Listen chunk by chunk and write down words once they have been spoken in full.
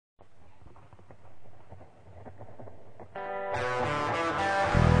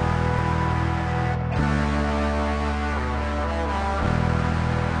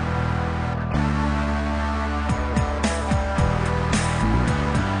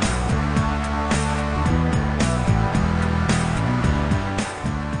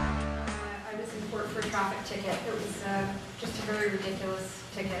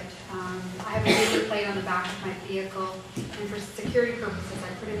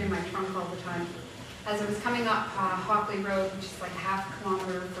trunk all the time. As I was coming up Hockley Road, which is like half a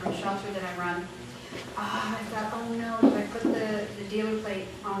kilometer from the shelter that I run, I thought, oh no, did I put the dealer plate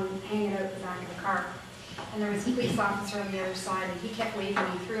on, hanging out the back of the car? And there was a police officer on the other side, and he kept waving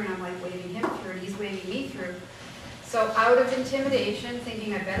me through, and I'm like waving him through, and he's waving me through. So out of intimidation,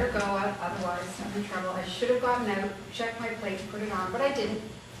 thinking I better go, otherwise I'm in trouble, I should have gotten out, checked my plate, put it on, but I didn't.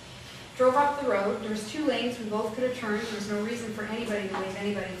 Drove up the road. There was 2 lanes, we both could have turned. There was no reason for anybody to wave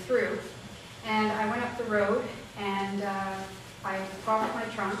anybody through. And I went up the road, and I popped my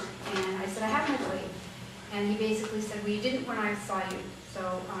trunk, and I said, I have my plate. And he basically said, well, you didn't when I saw you,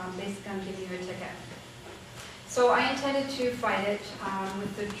 so basically I'm giving you a ticket. So I intended to fight it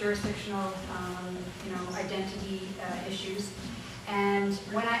with the jurisdictional identity issues. And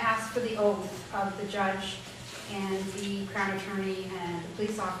when I asked for the oath of the judge and the Crown Attorney and the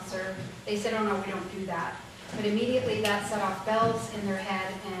police officer, they said, oh no, we don't do that. But immediately that set off bells in their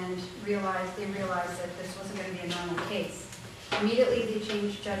head, and they realized that this wasn't going to be a normal case. Immediately they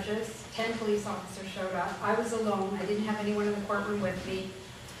changed judges. 10 police officers showed up. I was alone. I didn't have anyone in the courtroom with me.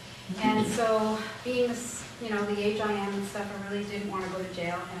 And so, being this, the age I am and stuff, I really didn't want to go to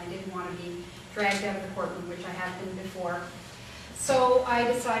jail, and I didn't want to be dragged out of the courtroom, which I had been before. So I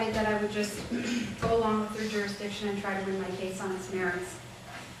decided that I would just go along with their jurisdiction and try to win my case on its merits.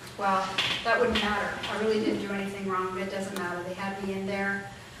 Well, that wouldn't matter. I really didn't do anything wrong, but it doesn't matter. They had me in there.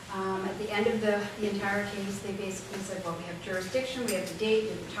 At the end of the entire case, they basically said, well, we have jurisdiction, we have the date, we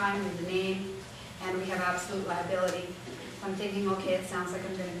have the time, we have the name, and we have absolute liability. So I'm thinking, okay, it sounds like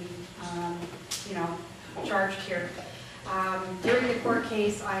I'm going to be, charged here. During the court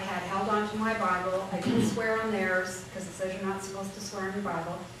case, I had held on to my Bible. I didn't swear on theirs, because it says you're not supposed to swear on your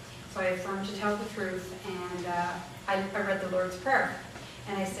Bible. So I affirmed to tell the truth, and I read the Lord's Prayer.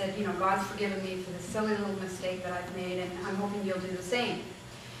 And I said, God's forgiven me for this silly little mistake that I've made, and I'm hoping you'll do the same.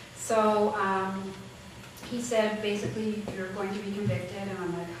 So he said, basically, you're going to be convicted, and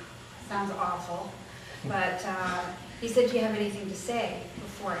I'm like, sounds awful. But he said, do you have anything to say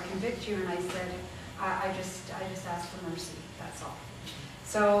before I convict you? And I said, I just asked for mercy, that's all.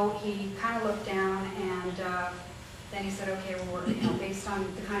 So he kind of looked down, and then he said, okay, well, based on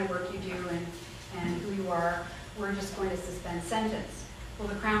the kind of work you do and who you are, we're just going to suspend sentence. Well,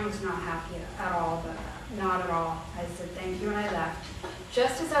 the Crown was not happy at all, but not at all. I said, thank you, and I left.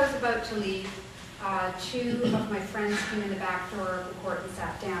 Just as I was about to leave, 2 of my friends came in the back door of the court and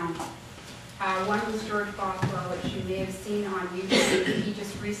sat down. One was George Bothwell, which you may have seen on YouTube. He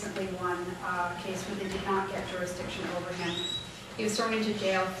just recently won a case where they did not get jurisdiction over him. He was thrown into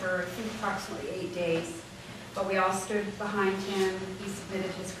jail for, I think, approximately 8 days. But we all stood behind him. He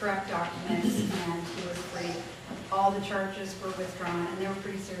submitted his correct documents, and he was freed. All the charges were withdrawn, and they were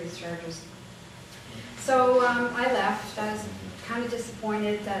pretty serious charges. So I left. I was kind of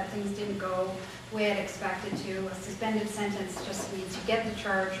disappointed that things didn't go the way I'd expected to. A suspended sentence just means you get the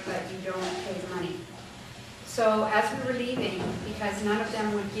charge, but you don't pay the money. So as we were leaving, because none of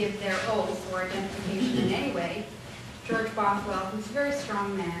them would give their oath or identification in any way, George Bothwell, who's a very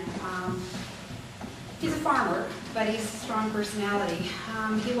strong man, he's a farmer, but he's a strong personality.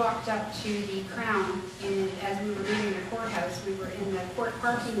 He walked up to the Crown, and as we were leaving the courthouse, we were in the court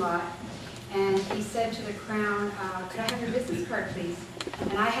parking lot, and he said to the Crown, could I have your business card, please?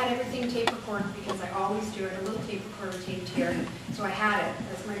 And I had everything tape recorded, because I always do it, a little tape recorder taped here, so I had it,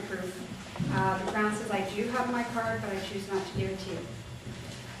 that's my proof. The Crown says, I do have my card, but I choose not to give it to you.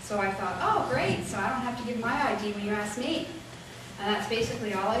 So I thought, oh great, so I don't have to give my ID when you ask me. And that's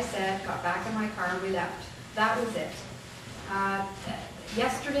basically all I said, got back in my car, and we left. That was it.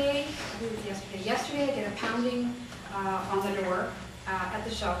 Yesterday I get a pounding on the door at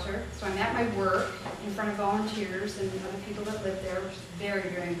the shelter. So I'm at my work in front of volunteers and other people that live there, which is very,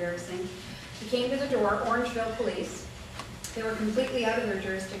 very embarrassing. He came to the door, Orangeville Police. They were completely out of their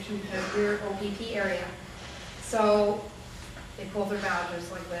jurisdiction because we're OPP area. So they pulled their badges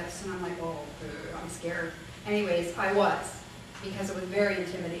like this, and I'm like, oh, I'm scared. Anyways, I was, because it was very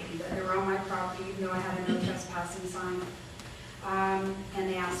intimidating. They were on my property, even though I had a no trespassing sign. And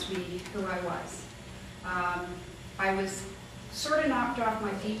they asked me who I was. I was sort of knocked off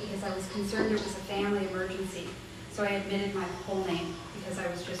my feet because I was concerned there was a family emergency. So I admitted my whole name because I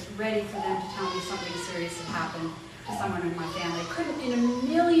was just ready for them to tell me something serious had happened to someone in my family. I couldn't in a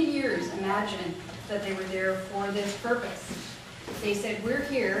million years imagine that they were there for this purpose. They said, we're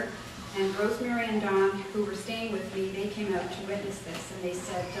here, and Rosemary and Don, who were staying with me, they came out to witness this, and they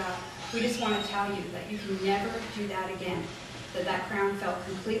said, we just want to tell you that you can never do that again. That Crown felt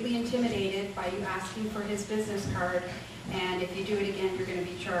completely intimidated by you asking for his business card, and if you do it again, you're going to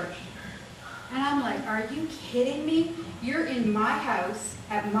be charged. And I'm like, are you kidding me? You're in my house,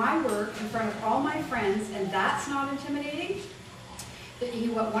 at my work, in front of all my friends, and that's not intimidating?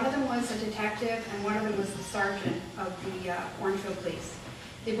 One of them was a detective, and one of them was the sergeant of the Orangeville Police.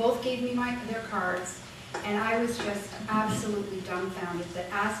 They both gave me their cards, and I was just absolutely dumbfounded that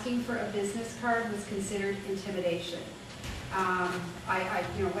asking for a business card was considered intimidation. I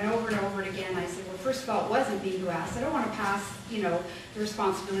went over and over it again. I said, well, first of all, it wasn't me who asked. I don't want to pass, the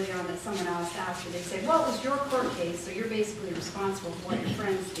responsibility on that someone else asked. Or they said, well, it was your court case, so you're basically responsible for what your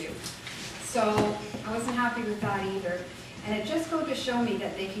friends do. So I wasn't happy with that either. And it just goes to show me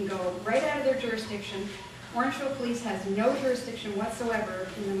that they can go right out of their jurisdiction. Orangeville Police has no jurisdiction whatsoever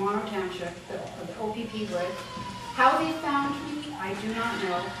in the Mono Township, the OPP would. How they found me, I do not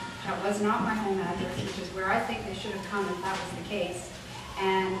know. That was not my home address, which is where I think they should have come if that was the case.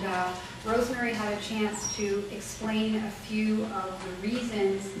 And Rosemary had a chance to explain a few of the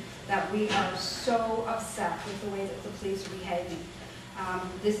reasons that we are so upset with the way that the police are behaving.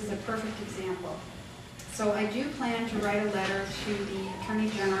 This is a perfect example. So I do plan to write a letter to the Attorney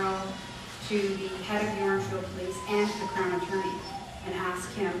General, to the head of the Orangeville Police, and to the Crown Attorney, and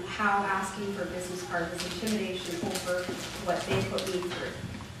ask him how asking for a business card was intimidation over what they put me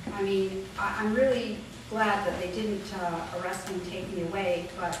through. I mean, I'm really glad that they didn't arrest me and take me away,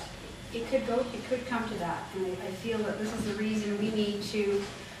 but it could come to that. And I feel that this is the reason we need to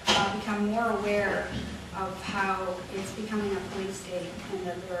become more aware of how it's becoming a police state, and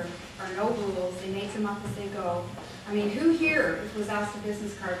that there are no rules. They make them up as they go. I mean, who here, if was asked a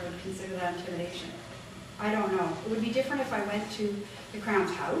business card, would consider that intimidation? I don't know. It would be different if I went to the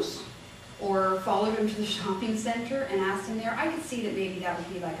Crown's house or followed him to the shopping center and asked him there. I could see that maybe that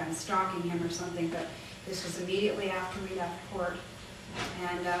would be like I'm stalking him or something, but this was immediately after we left court.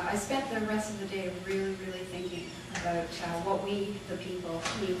 And I spent the rest of the day really, really thinking about what we, the people,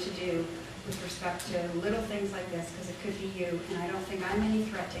 need to do with respect to little things like this, because it could be you, and I don't think I'm any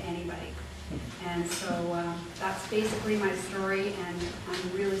threat to anybody. And so that's basically my story, and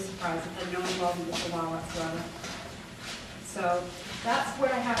I'm really surprised it had no involvement with the law whatsoever. So that's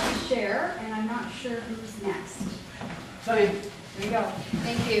what I have to share, and I'm not sure who's next. Sorry. There you go.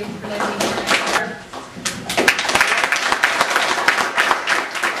 Thank you for letting me share.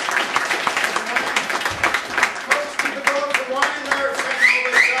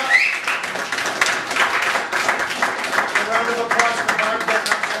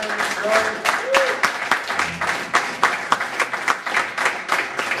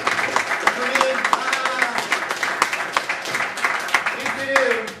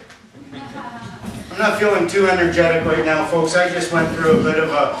 I'm not feeling too energetic right now, folks. I just went through a bit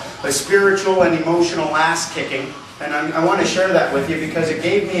of a spiritual and emotional ass kicking, and I want to share that with you because it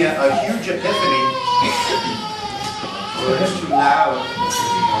gave me a huge epiphany. Oh, it's too loud.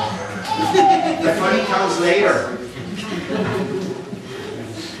 The funny comes later.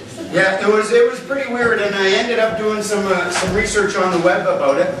 Yeah, it was pretty weird, and I ended up doing some research on the web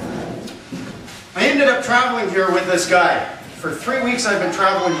about it. I ended up traveling here with this guy. For 3 weeks I've been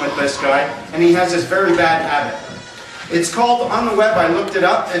traveling with this guy, and he has this very bad habit. It's called, on the web, I looked it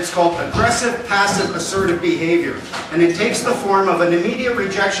up, it's called aggressive, passive, assertive behavior. And it takes the form of an immediate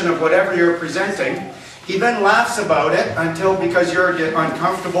rejection of whatever you're presenting. He then laughs about it until, because you're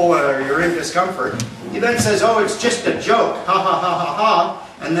uncomfortable or you're in discomfort, he then says, oh, it's just a joke, ha ha ha ha ha,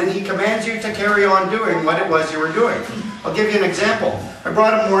 and then he commands you to carry on doing what it was you were doing. I'll give you an example. I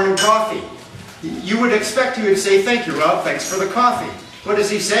brought him morning coffee. You would expect he would say, thank you, Rob, thanks for the coffee. What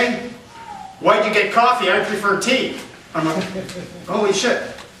does he say? Why'd you get coffee? I prefer tea. I'm like, holy shit.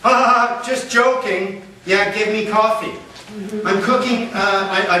 Ha ha ha, just joking. Yeah, give me coffee. I'm cooking,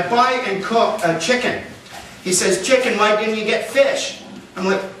 I buy and cook chicken. He says, chicken, why didn't you get fish? I'm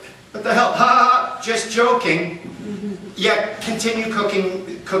like, what the hell? Ha ha ha, just joking. Yeah, continue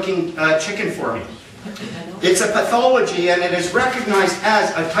cooking chicken for me. It's a pathology, and it is recognized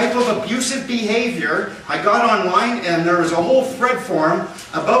as a type of abusive behavior. I got online, and there was a whole thread forum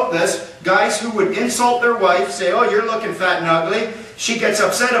about this. Guys who would insult their wife, say, oh, you're looking fat and ugly. She gets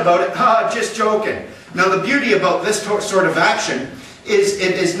upset about it. Ha, just joking. Now, the beauty about this sort of action is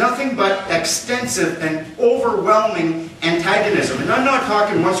it is nothing but extensive and overwhelming antagonism. And I'm not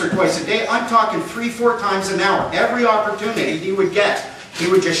talking once or twice a day. I'm talking 3-4 times an hour. Every opportunity he would get, he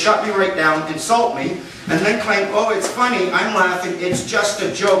would just shut me right down, insult me, and then claim, oh, it's funny, I'm laughing, it's just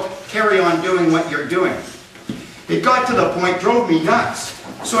a joke, carry on doing what you're doing. It got to the point, drove me nuts.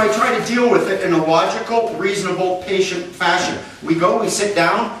 So I try to deal with it in a logical, reasonable, patient fashion. We go, we sit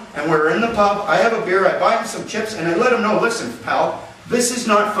down, and we're in the pub, I have a beer, I buy him some chips, and I let him know, listen, pal, this is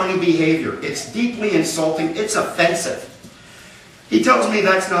not funny behavior. It's deeply insulting, it's offensive. He tells me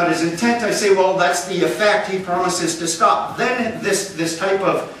that's not his intent. I say, well, that's the effect. He promises to stop. Then this type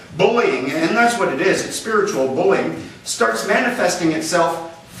of bullying, and that's what it is, it's spiritual bullying, starts manifesting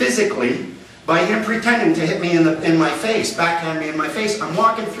itself physically by him pretending to hit me in my face, backhand me in my face. I'm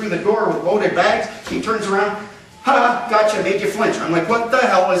walking through the door with loaded bags. He turns around, ha, gotcha, made you flinch. I'm like, what the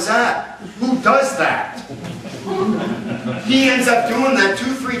hell is that? Who does that? He ends up doing that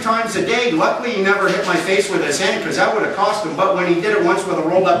 2-3 times a day. Luckily, he never hit my face with his hand, because that would have cost him. But when he did it once with a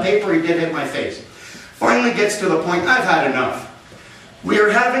rolled up paper, he did hit my face. Finally gets to the point, I've had enough. We are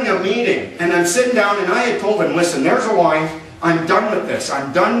having a meeting, and I'm sitting down, and I had told him, listen, there's a line. I'm done with this.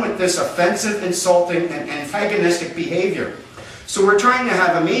 I'm done with this offensive, insulting, and antagonistic behavior. So we're trying to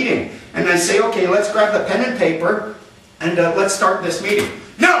have a meeting. And I say, okay, let's grab the pen and paper, and let's start this meeting.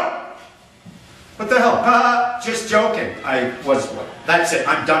 No! What the hell? Just joking. That's it.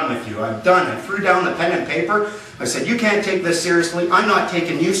 I'm done with you. I'm done. I threw down the pen and paper. I said, you can't take this seriously. I'm not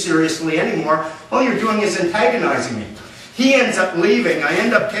taking you seriously anymore. All you're doing is antagonizing me. He ends up leaving. I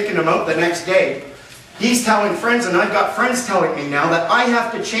end up kicking him out the next day. He's telling friends, and I've got friends telling me now, that I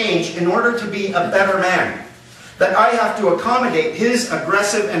have to change in order to be a better man. That I have to accommodate his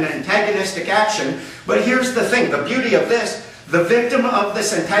aggressive and antagonistic action. But here's the thing, the beauty of this, the victim of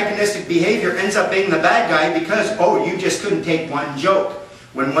this antagonistic behavior ends up being the bad guy because, oh, you just couldn't take one joke.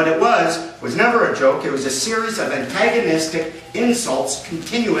 When what it was never a joke, it was a series of antagonistic insults,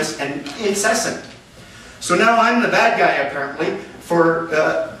 continuous and incessant. So now I'm the bad guy apparently for,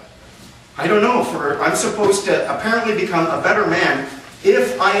 I'm supposed to apparently become a better man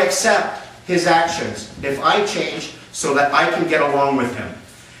if I accept his actions, if I change so that I can get along with him.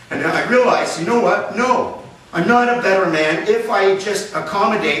 And I realize, you know what? No, I'm not a better man if I just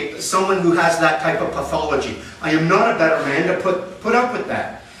accommodate someone who has that type of pathology. I am not a better man to put up with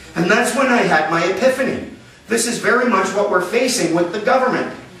that. And that's when I had my epiphany. This is very much what we're facing with the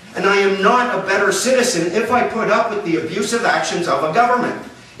government. And I am not a better citizen if I put up with the abusive actions of a government.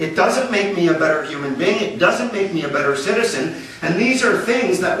 It doesn't make me a better human being. It doesn't make me a better citizen. And these are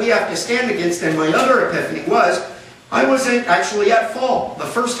things that we have to stand against. And my other epiphany was, I wasn't actually at fault. The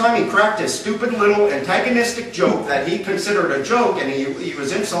first time he cracked his stupid little antagonistic joke that he considered a joke and he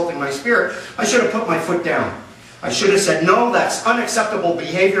was insulting my spirit, I should have put my foot down. I should have said, no, that's unacceptable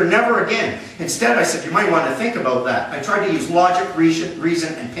behavior, never again. Instead, I said, you might want to think about that. I tried to use logic,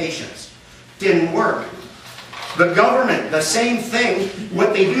 reason, and patience. Didn't work. The government, the same thing.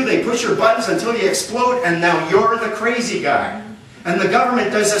 What they do, they push your buttons until you explode, and now you're the crazy guy. And the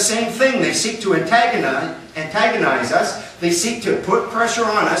government does the same thing. They seek to antagonize us. They seek to put pressure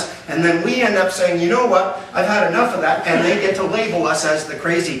on us, and then we end up saying, you know what, I've had enough of that, and they get to label us as the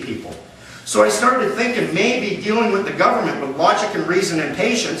crazy people. So I started thinking maybe dealing with the government with logic and reason and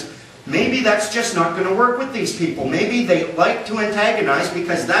patience, maybe that's just not going to work with these people. Maybe they like to antagonize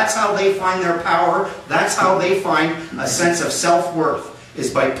because that's how they find their power. That's how they find a sense of self-worth,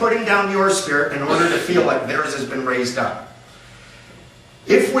 is by putting down your spirit in order to feel like theirs has been raised up.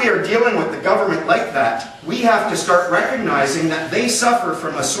 If we are dealing with the government like that, we have to start recognizing that they suffer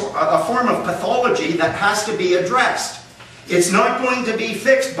from a form of pathology that has to be addressed. It's not going to be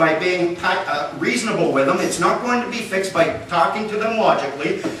fixed by being reasonable with them. It's not going to be fixed by talking to them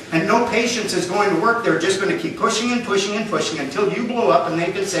logically. And no patience is going to work. They're just going to keep pushing and pushing and pushing until you blow up and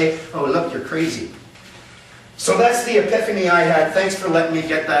they can say, oh, look, you're crazy. So that's the epiphany I had. Thanks for letting me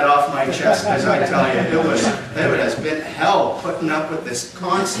get that off my chest, because I tell you, it has been hell putting up with this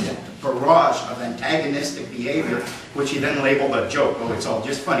constant barrage of antagonistic behavior, which he then labeled a joke. Oh, it's all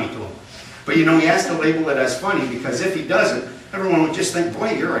just funny to him. But you know, he has to label it as funny, because if he doesn't, everyone would just think,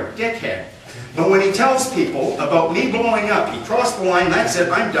 boy, you're a dickhead. But when he tells people about me blowing up, he crossed the line, that's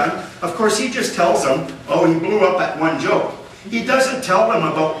it, I'm done. Of course, he just tells them, oh, he blew up at one joke. He doesn't tell them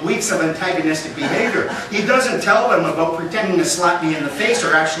about weeks of antagonistic behavior. He doesn't tell them about pretending to slap me in the face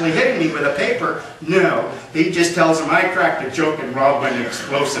or actually hitting me with a paper. No, he just tells them I cracked a joke and Rob went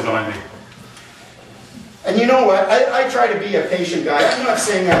explosive on me. And you know what? I try to be a patient guy. I'm not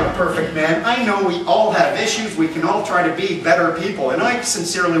saying I'm a perfect man. I know we all have issues. We can all try to be better people, and I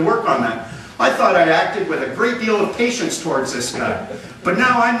sincerely work on that. I thought I acted with a great deal of patience towards this guy. But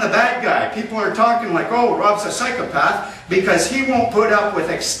now I'm the bad guy. People are talking like, oh, Rob's a psychopath, because he won't put up with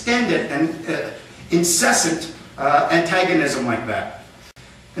extended and incessant antagonism like that.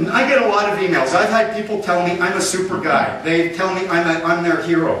 And I get a lot of emails. I've had people tell me I'm a super guy. They tell me I'm their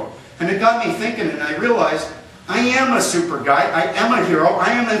hero. And it got me thinking, and I realized I am a super guy. I am a hero.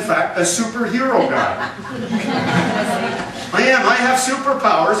 I am, in fact, a superhero guy. I am. I have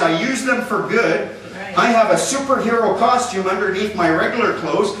superpowers. I use them for good. I have a superhero costume underneath my regular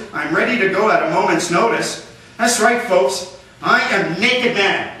clothes. I'm ready to go at a moment's notice. That's right, folks. I am naked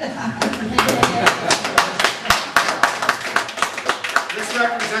man. This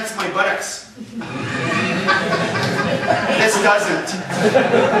represents my buttocks. This doesn't.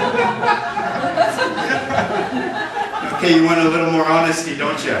 Okay, you want a little more honesty,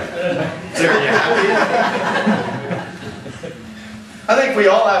 don't you? There, you happy? I think we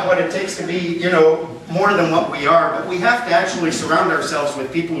all have what it takes to be, you know, more than what we are, but we have to actually surround ourselves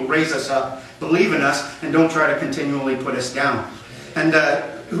with people who raise us up, believe in us, and don't try to continually put us down. And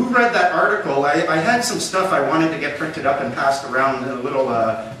who read that article? I had some stuff I wanted to get printed up and passed around in a little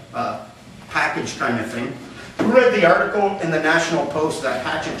package kind of thing. Who read the article in the National Post, that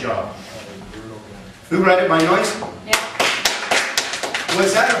hatchet job? Who read it by noise? Yeah.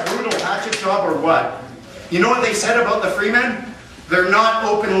 Was that a brutal hatchet job or what? You know what they said about the Freemen? They're not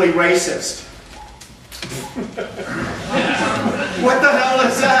openly racist. What the hell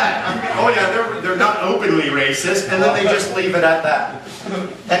is that? I mean, oh yeah, they're not openly racist, and then they just leave it at that.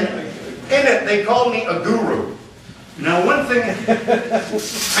 And in it, they called me a guru. Now one thing,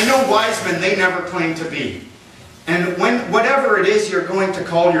 I know wise men, they never claim to be. And whatever it is you're going to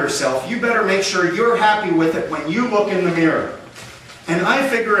call yourself, you better make sure you're happy with it when you look in the mirror. And I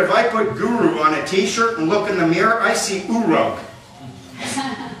figure if I put guru on a t-shirt and look in the mirror, I see urug.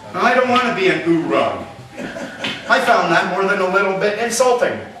 I don't want to be an urug. I found that more than a little bit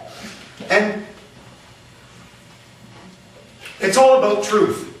insulting. And it's all about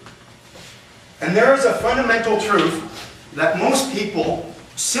truth. And there is a fundamental truth that most people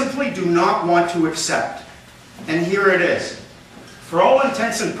simply do not want to accept. And here it is. For all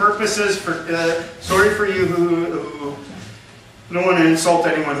intents and purposes, sorry for you who don't want to insult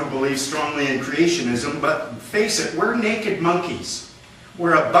anyone who believes strongly in creationism, but face it, we're naked monkeys.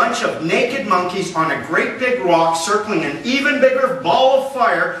 We're a bunch of naked monkeys on a great big rock circling an even bigger ball of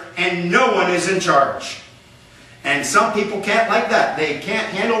fire, and no one is in charge. And some people can't like that. They can't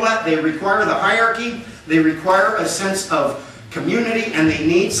handle that. They require the hierarchy. They require a sense of community, and they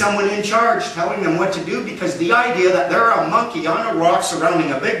need someone in charge telling them what to do, because the idea that they're a monkey on a rock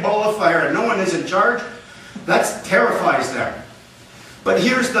surrounding a big ball of fire and no one is in charge, that terrifies them. But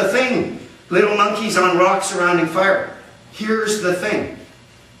here's the thing, little monkeys on rocks surrounding fire. Here's the thing.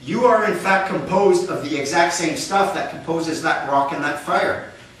 You are in fact composed of the exact same stuff that composes that rock and that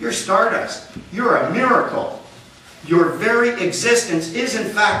fire. You're stardust. You're a miracle. Your very existence is in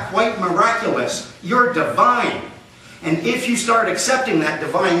fact quite miraculous. You're divine. And if you start accepting that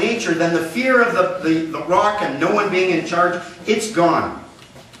divine nature, then the fear of the rock and no one being in charge, it's gone.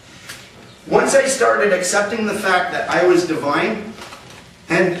 Once I started accepting the fact that I was divine,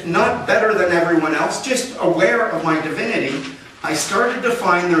 and not better than everyone else, just aware of my divinity, I started to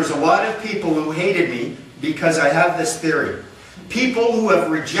find there's a lot of people who hated me because I have this theory. People who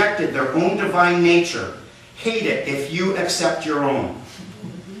have rejected their own divine nature hate it if you accept your own.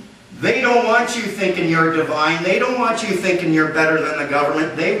 They don't want you thinking you're divine. They don't want you thinking you're better than the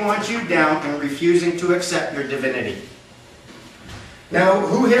government. They want you down and refusing to accept your divinity. Now,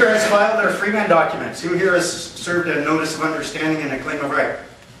 who here has filed their Freeman documents? Who here has served a notice of understanding and a claim of right?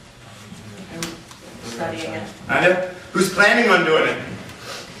 Studying it. Who's planning on doing it?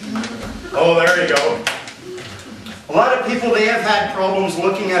 Oh, there you go. A lot of people, they have had problems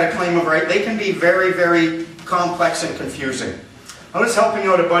looking at a claim of right. They can be very, very complex and confusing. I was helping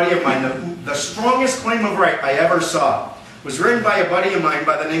out a buddy of mine. The strongest claim of right I ever saw was written by a buddy of mine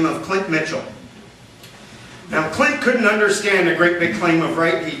by the name of Clint Mitchell. Now, Clint couldn't understand a great big claim of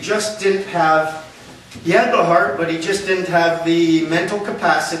right. He just didn't have, he had the heart, but he just didn't have the mental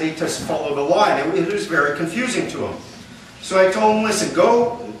capacity to follow the law, and it was very confusing to him. So I told him, listen,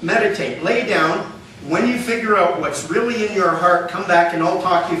 go meditate, lay down. When you figure out what's really in your heart, come back and I'll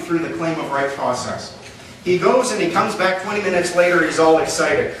talk you through the claim of right process. He goes and he comes back 20 minutes later, he's all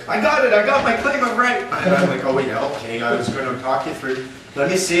excited. I got it, I got my claim of right. And I'm like, oh yeah, okay, I was going to talk you through. Let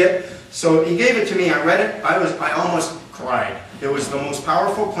me see it. So he gave it to me, I read it, I almost cried. It was the most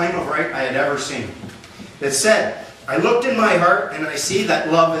powerful claim of right I had ever seen. It said, I looked in my heart and I see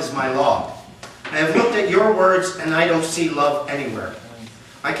that love is my law. I have looked at your words and I don't see love anywhere.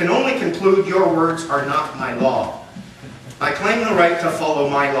 I can only conclude your words are not my law. I claim the right to follow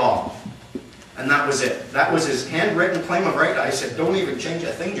my law. And that was it. That was his handwritten claim of right. I said, don't even change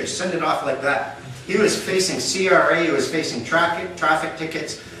a thing, just send it off like that. He was facing CRA, he was facing traffic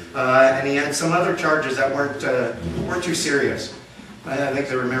tickets, and he had some other charges that weren't too serious. I think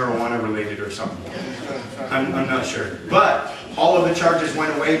they were marijuana related or something. I'm not sure. But all of the charges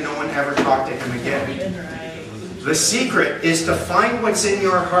went away, no one ever talked to him again. The secret is to find what's in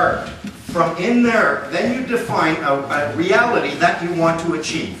your heart. From in there, then you define a reality that you want to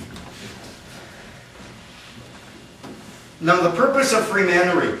achieve. Now, the purpose of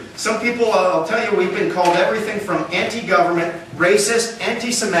freemanry. Some people, I'll tell you, we've been called everything from anti-government, racist,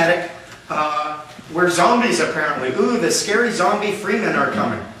 anti-Semitic. We're zombies, apparently. Ooh, the scary zombie freemen are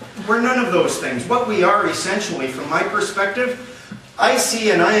coming. We're none of those things. What we are, essentially, from my perspective, I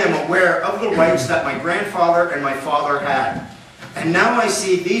see and I am aware of the rights that my grandfather and my father had. And now I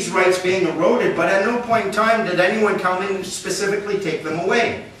see these rights being eroded, but at no point in time did anyone come in and specifically take them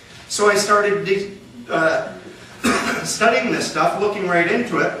away. So I started studying this stuff, looking right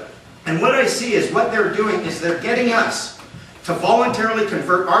into it, and what I see is what they're doing is they're getting us to voluntarily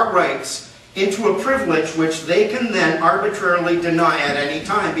convert our rights into a privilege which they can then arbitrarily deny at any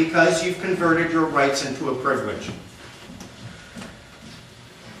time because you've converted your rights into a privilege.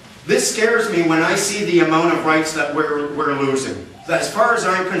 This scares me when I see the amount of rights that we're losing. As far as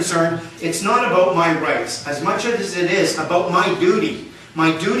I'm concerned, it's not about my rights as much as it is about my duty.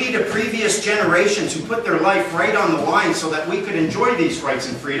 My duty to previous generations who put their life right on the line so that we could enjoy these rights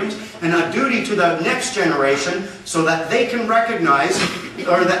and freedoms, and a duty to the next generation so that they can recognize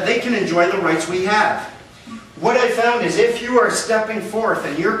or that they can enjoy the rights we have. What I found is if you are stepping forth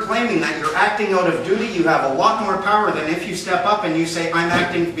and you're claiming that you're acting out of duty, you have a lot more power than if you step up and you say, I'm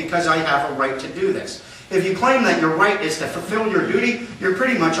acting because I have a right to do this. If you claim that your right is to fulfill your duty, you're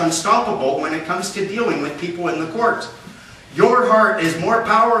pretty much unstoppable when it comes to dealing with people in the courts. Your heart is more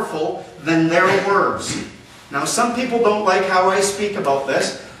powerful than their words. Now, some people don't like how I speak about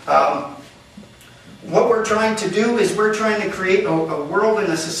this. What we're trying to do is we're trying to create a world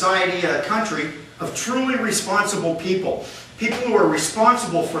and a society, a country of truly responsible people. People who are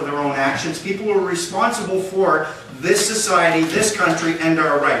responsible for their own actions, people who are responsible for this society, this country, and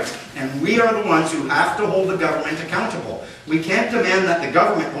our rights. And we are the ones who have to hold the government accountable. We can't demand that the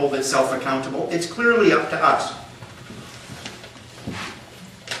government hold itself accountable. It's clearly up to us.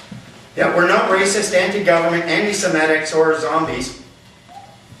 Yeah, we're not racist, anti-government, anti-Semitics, or zombies.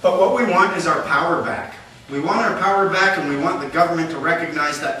 But what we want is our power back. We want our power back, and we want the government to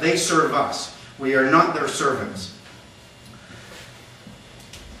recognize that they serve us. We are not their servants.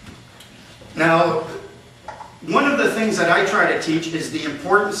 Now, one of the things that I try to teach is the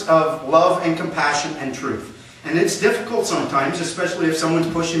importance of love and compassion and truth. And it's difficult sometimes, especially if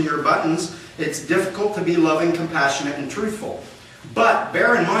someone's pushing your buttons. It's difficult to be loving, compassionate, and truthful. But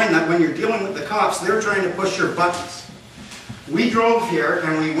bear in mind that when you're dealing with the cops, they're trying to push your buttons. We drove here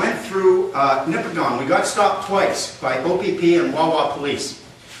and we went through Nipigon. We got stopped twice by OPP and Wawa police.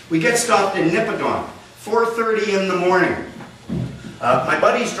 We get stopped in Nipigon, 4:30 in the morning. My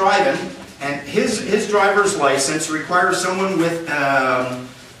buddy's driving, and his driver's license requires someone with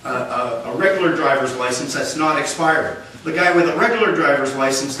a regular driver's license that's not expired. The guy with a regular driver's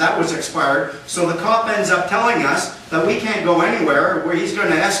license, that was expired, so the cop ends up telling us that we can't go anywhere, where he's going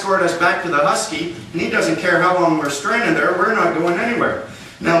to escort us back to the Husky, and he doesn't care how long we're stranded there, we're not going anywhere.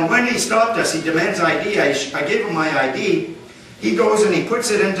 Now, when he stopped us, he demands ID. I gave him my ID. He goes and he puts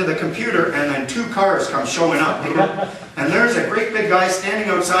it into the computer, and then two cars come showing up. And there's a great big guy standing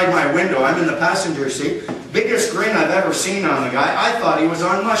outside my window. I'm in the passenger seat. Biggest grin I've ever seen on the guy. I thought he was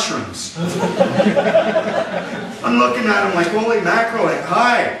on mushrooms. I'm looking at him like, holy mackerel, like,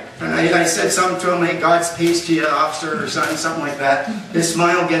 hi. And I said something to him, hey, God's peace to you, officer, or something like that. His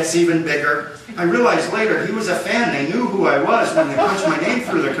smile gets even bigger. I realized later he was a fan. They knew who I was when they punched my name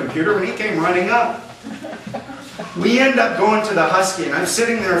through the computer, and he came running up. We end up going to the Husky, and I'm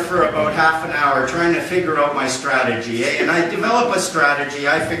sitting there for about half an hour trying to figure out my strategy. And I develop a strategy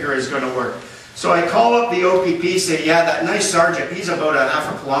I figure is going to work. So I call up the OPP, say, yeah, that nice sergeant, he's about a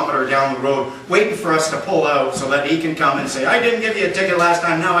half a kilometer down the road, waiting for us to pull out so that he can come and say, I didn't give you a ticket last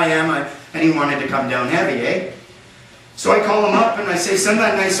time, now I am. And he wanted to come down heavy, eh? So I call him up and I say, send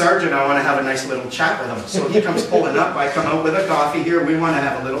that nice sergeant, I want to have a nice little chat with him. So he comes pulling up, I come out with a coffee here, we want to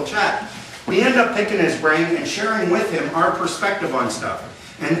have a little chat. We end up picking his brain and sharing with him our perspective on stuff.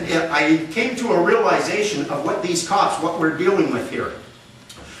 And I came to a realization of what these cops, what we're dealing with here.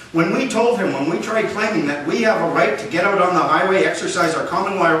 When we told him, when we tried claiming that we have a right to get out on the highway, exercise our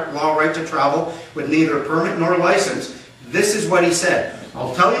common law right to travel with neither permit nor license, this is what he said.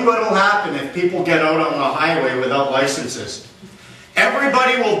 I'll tell you what will happen if people get out on the highway without licenses.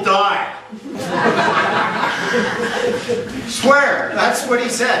 Everybody will die. Swear, that's what he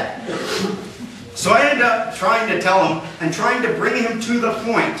said. So I ended up trying to tell him and trying to bring him to the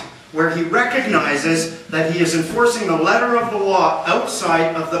point where he recognizes that he is enforcing the letter of the law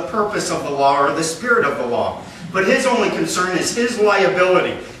outside of the purpose of the law or the spirit of the law. But his only concern is his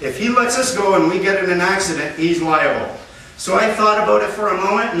liability. If he lets us go and we get in an accident, he's liable. So I thought about it for a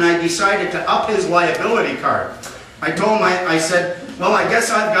moment and I decided to up his liability card. I told him, I said, well, I guess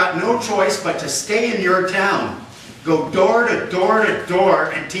I've got no choice but to stay in your town. go door to door to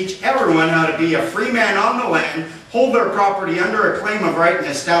door and teach everyone how to be a free man on the land, hold their property under a claim of right, and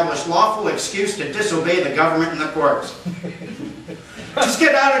establish lawful excuse to disobey the government and the courts. Just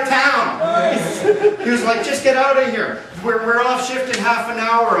get out of town. He was like, just get out of here. We're off shift in half an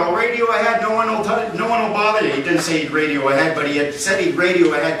hour. I'll radio ahead. No one will bother you. He didn't say he'd radio ahead, but he had said he'd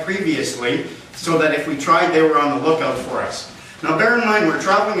radio ahead previously, so that if we tried, they were on the lookout for us. Now bear in mind, we're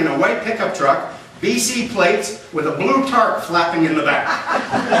traveling in a white pickup truck, BC plates, with a blue tarp flapping in the back.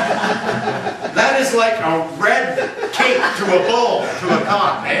 That is like a red cape to a bull, to a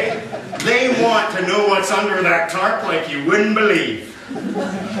cop, eh? They want to know what's under that tarp like you wouldn't believe.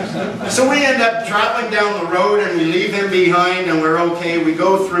 So we end up traveling down the road and we leave him behind and we're okay. We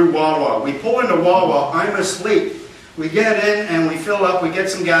go through Wawa. We pull into Wawa. I'm asleep. We get in and we fill up. We get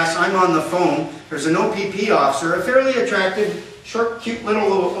some gas. I'm on the phone. There's an OPP officer, a fairly attractive, short, cute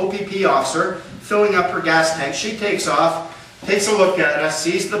little OPP officer, filling up her gas tank. She takes off, takes a look at us,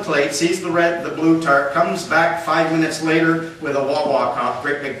 sees the plate, sees the red, the blue tarp, comes back 5 minutes later with a Wawa cop,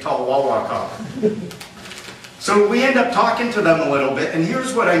 great big tall Wawa cop. So we end up talking to them a little bit, and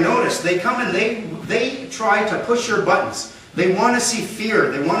here's what I noticed. They come and they try to push your buttons. They want to see fear.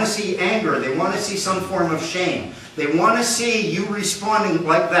 They want to see anger. They want to see some form of shame. They want to see you responding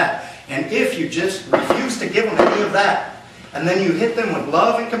like that. And if you just refuse to give them any of that, and then you hit them with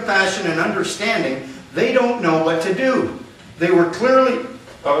love and compassion and understanding, they don't know what to do. They were clearly,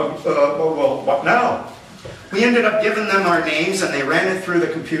 well, what now? We ended up giving them our names, and they ran it through the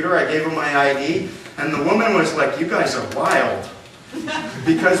computer. I gave them my ID. And the woman was like, you guys are wild.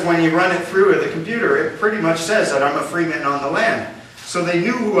 Because when you run it through the computer, it pretty much says that I'm a freeman on the land. So they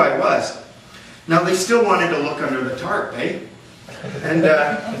knew who I was. Now they still wanted to look under the tarp, eh? And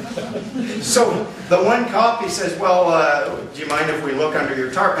so the one cop, he says, well, do you mind if we look under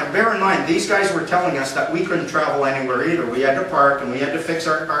your tarp? And bear in mind, these guys were telling us that we couldn't travel anywhere either. We had to park and we had to fix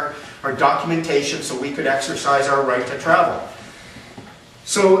our documentation so we could exercise our right to travel.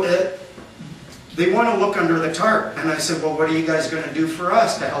 So they want to look under the tarp. And I said, well, what are you guys going to do for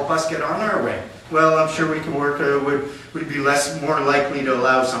us to help us get on our way? Well, I'm sure we can work, would be more likely to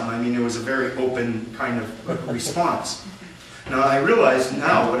allow something. I mean, it was a very open kind of response. Now, I realize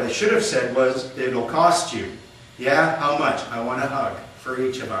now what I should have said was, it'll cost you. Yeah, how much? I want a hug for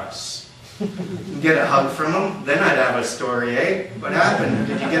each of us. Get a hug from them, then I'd have a story, eh? What happened?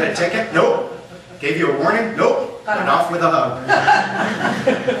 Did you get a ticket? Nope. Gave you a warning? Nope. Went off with a hug.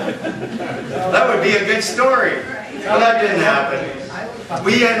 That would be a good story. Well, that didn't happen.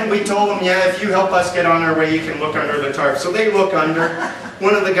 We told them, yeah, if you help us get on our way, you can look under the tarp. So they look under.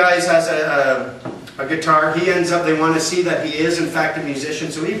 One of the guys has a guitar. He ends up, they want to see that he is in fact a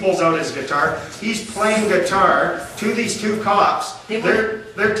musician, so he pulls out his guitar. He's playing guitar to these two cops.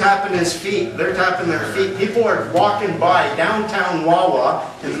 They're tapping his feet. They're tapping their feet. People are walking by downtown Wawa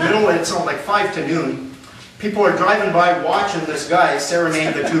in the middle. It's like 5 to noon. People are driving by watching this guy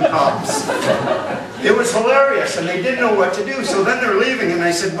serenade the two cops. It was hilarious, and they didn't know what to do. So then they're leaving, and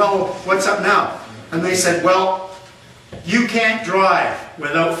I said, well, what's up now? And they said, well, you can't drive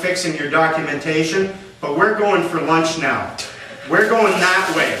without fixing your documentation, but we're going for lunch now. We're going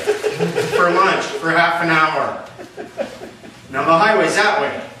that way for lunch for half an hour. Now the highway's that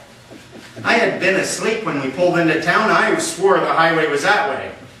way. I had been asleep when we pulled into town. I swore the highway was that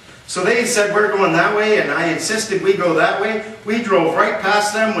way. So they said we're going that way, and I insisted we go that way. We drove right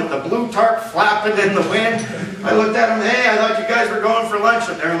past them with the blue tarp flapping in the wind. I looked at them, hey, I thought you guys were going for lunch.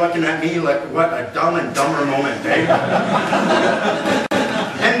 And they're looking at me like, what a Dumb and Dumber moment, eh?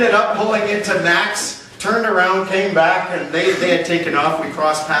 Ended up pulling into Max, turned around, came back, and they had taken off. We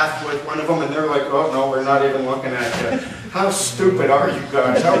crossed paths with one of them, and they're like, oh, no, we're not even looking at you. How stupid are you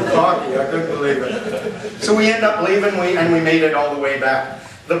guys? How cocky, I couldn't believe it. So we end up leaving, and we made it all the way back.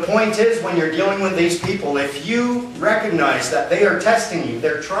 The point is, when you're dealing with these people, if you recognize that they are testing you,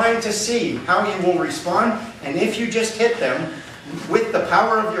 they're trying to see how you will respond, and if you just hit them with the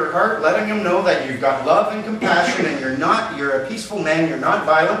power of your heart, letting them know that you've got love and compassion and you're a peaceful man, you're not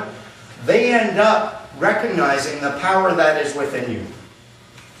violent, they end up recognizing the power that is within you.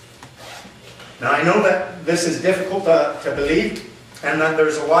 Now I know that this is difficult to believe, and that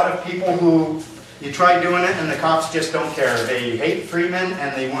there's a lot of people who you try doing it and the cops just don't care. They hate freemen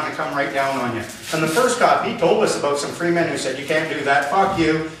and they want to come right down on you. And the first cop, he told us about some freemen who said, you can't do that, fuck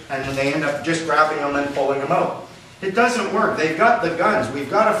you. And then they end up just grabbing them and pulling them out. It doesn't work. They've got the guns. We've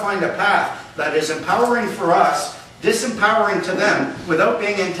got to find a path that is empowering for us, disempowering to them, without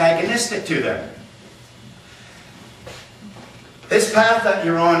being antagonistic to them. This path that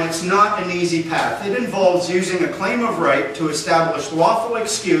you're on, it's not an easy path. It involves using a claim of right to establish lawful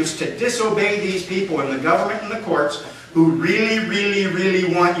excuse to disobey these people in the government and the courts who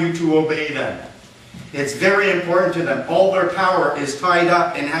really want you to obey them. It's very important to them. All their power is tied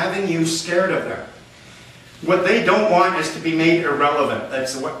up in having you scared of them. What they don't want is to be made irrelevant.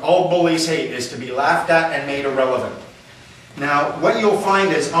 That's what all bullies hate, is to be laughed at and made irrelevant. Now, what you'll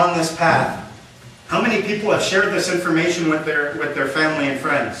find is on this path, how many people have shared this information with their family and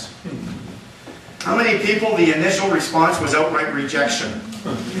friends? How many people the initial response was outright rejection?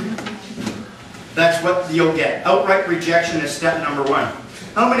 That's what you'll get. Outright rejection is step number one.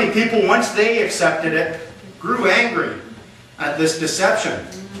 How many people, once they accepted it, grew angry at this deception?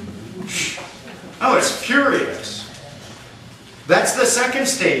 I was furious. That's the second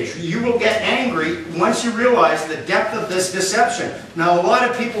stage. You will get angry once you realize the depth of this deception. Now, a lot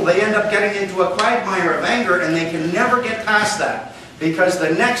of people, they end up getting into a quagmire of anger and they can never get past that, because the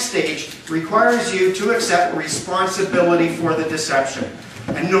next stage requires you to accept responsibility for the deception.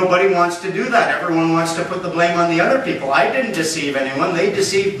 And nobody wants to do that. Everyone wants to put the blame on the other people. I didn't deceive anyone. They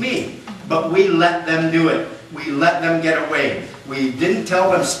deceived me. But we let them do it. We let them get away. We didn't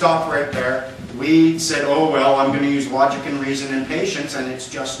tell them stop right there. We said, oh, well, I'm going to use logic and reason and patience, and it's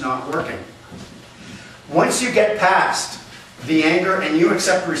just not working. Once you get past the anger and you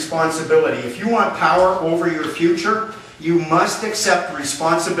accept responsibility, if you want power over your future, you must accept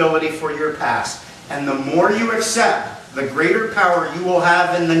responsibility for your past. And the more you accept, the greater power you will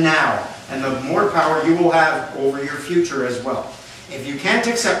have in the now, and the more power you will have over your future as well. If you can't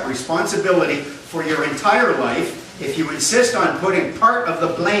accept responsibility for your entire life, if you insist on putting part of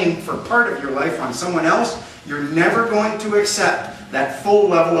the blame for part of your life on someone else, you're never going to accept that full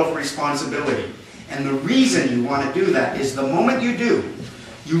level of responsibility. And the reason you want to do that is the moment you do,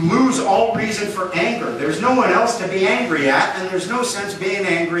 you lose all reason for anger. There's no one else to be angry at, and there's no sense being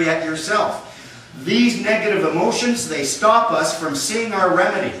angry at yourself. These negative emotions, they stop us from seeing our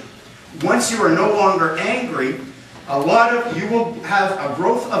remedy. Once you are no longer angry, you will have a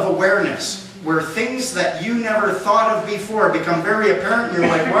growth of awareness, where things that you never thought of before become very apparent. You're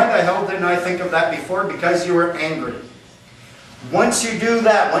like, why the hell didn't I think of that before? Because you were angry. Once you do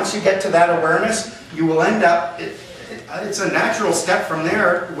that, once you get to that awareness, you will end up, it's a natural step from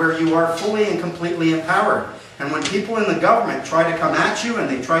there where you are fully and completely empowered. And when people in the government try to come at you and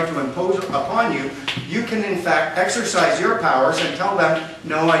they try to impose upon you, you can in fact exercise your powers and tell them,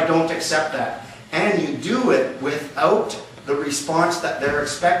 no, I don't accept that. And you do it without the response that they're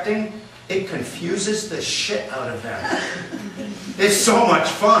expecting. It confuses the shit out of them. It's so much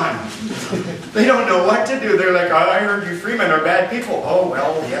fun. They don't know what to do. They're like, oh, I heard you Freemen are bad people. Oh,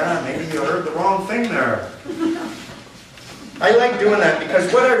 well, yeah, maybe you heard the wrong thing there. I like doing that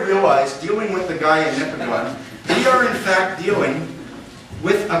because what I realized dealing with the guy in Nipigon, we are in fact dealing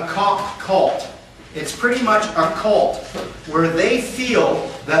with a cop cult. It's pretty much a cult where they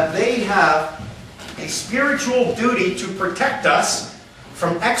feel that they have a spiritual duty to protect us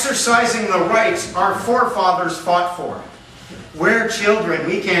from exercising the rights our forefathers fought for. We're children,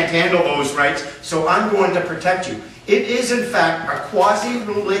 we can't handle those rights, so I'm going to protect you. It is in fact a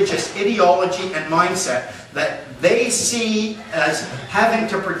quasi-religious ideology and mindset that they see as having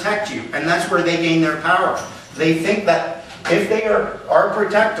to protect you, and that's where they gain their power. They think that if they are our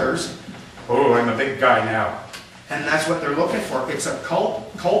protectors, oh, I'm a big guy now. And that's what they're looking for. It's a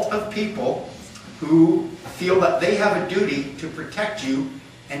cult of people who feel that they have a duty to protect you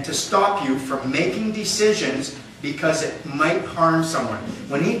and to stop you from making decisions because it might harm someone.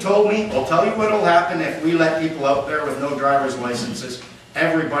 When he told me, I'll tell you what will happen if we let people out there with no driver's licenses,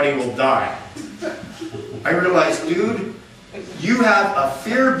 everybody will die. I realized, dude, you have a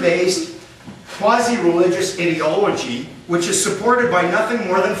fear-based, quasi-religious ideology which is supported by nothing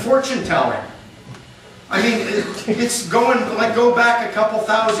more than fortune-telling. I mean, it's go back a couple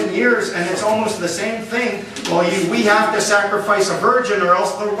thousand years and it's almost the same thing. Well, we have to sacrifice a virgin or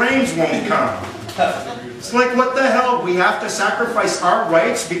else the rains won't come. It's like, what the hell? We have to sacrifice our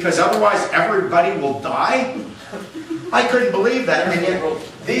rights because otherwise everybody will die? I couldn't believe that. And yet,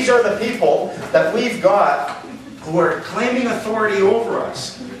 these are the people that we've got who are claiming authority over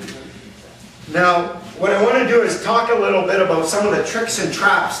us. Now, what I want to do is talk a little bit about some of the tricks and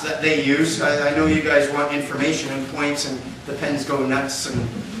traps that they use. I know you guys want information and points and the pens go nuts. And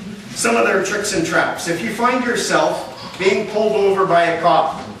some of their tricks and traps. If you find yourself being pulled over by a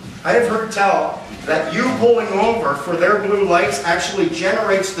cop, I have heard tell that you pulling over for their blue lights actually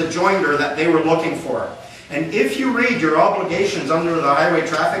generates the joinder that they were looking for. And if you read your obligations under the Highway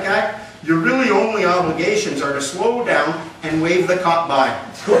Traffic Act, your really only obligations are to slow down and wave the cop by.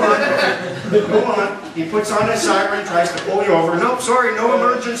 Go on, go on. He puts on his siren, tries to pull you over. Nope, sorry, no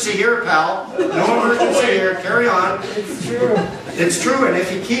emergency here, pal. No emergency here, carry on. It's true. It's true, and if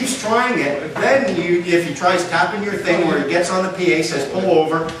he keeps trying it, then if he tries tapping your thing where he gets on the PA, says pull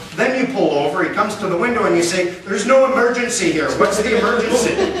over, then you pull over, he comes to the window and you say, there's no emergency here, what's the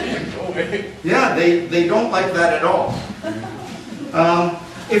emergency? Yeah, they don't like that at all.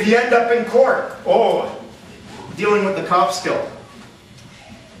 If you end up in court, dealing with the cops still.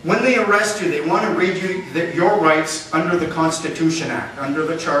 When they arrest you, they want to read you your rights under the Constitution Act, under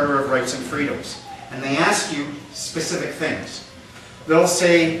the Charter of Rights and Freedoms. And they ask you specific things. They'll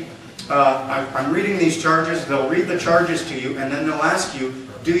say, I'm reading these charges, they'll read the charges to you, and then they'll ask you,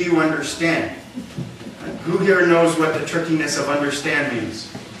 do you understand? Who here knows what the trickiness of understand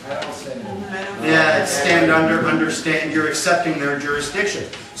means? Yeah, it's stand under, understand, you're accepting their jurisdiction.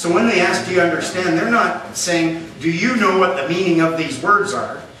 So when they ask, do you understand, they're not saying, do you know what the meaning of these words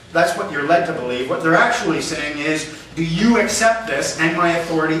are? That's what you're led to believe. What they're actually saying is, do you accept this and my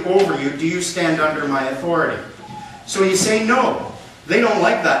authority over you? Do you stand under my authority? So you say no. They don't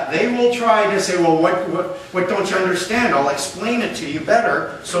like that. They will try to say, well, what don't you understand? I'll explain it to you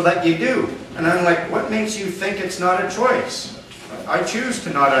better so that you do. And I'm like, what makes you think it's not a choice? I choose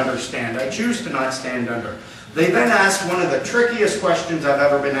to not understand. I choose to not stand under. They then ask one of the trickiest questions I've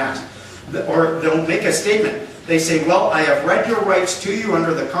ever been asked. Or they'll make a statement. They say, well, I have read your rights to you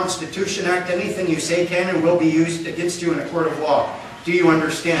under the Constitution Act. Anything you say can and will be used against you in a court of law. Do you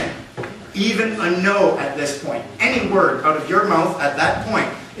understand? Even a no at this point. Any word out of your mouth at that point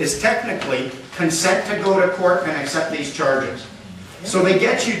is technically consent to go to court and accept these charges. So they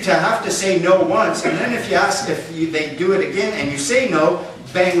get you to have to say no once, and then if you ask they do it again and you say no,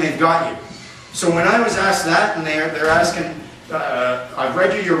 bang, they've got you. So when I was asked that, and they're asking, I've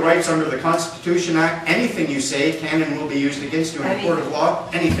read you your rights under the Constitution Act. Anything you say can and will be used against you in a court of law.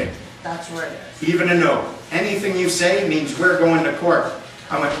 Anything. That's right. Even a no. Anything you say means we're going to court.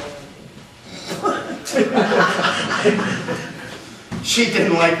 I went, she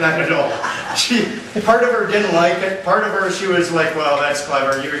didn't like that at all. Part of her didn't like it. Part of her, she was like, well, that's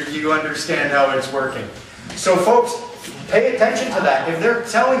clever. You understand how it's working. So folks, pay attention to that. If they're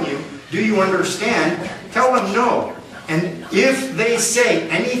telling you, do you understand? Tell them no. And if they say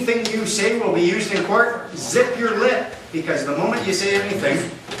anything you say will be used in court, zip your lip. Because the moment you say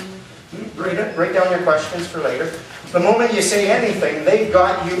anything, write down your questions for later. The moment you say anything, they've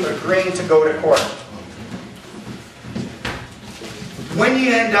got you agreeing to go to court. When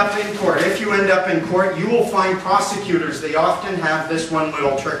you end up in court, if you end up in court, you will find prosecutors, they often have this one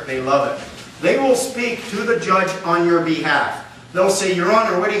little trick, they love it. They will speak to the judge on your behalf. They'll say, Your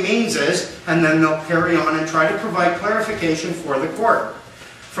Honor, what he means is, and then they'll carry on and try to provide clarification for the court.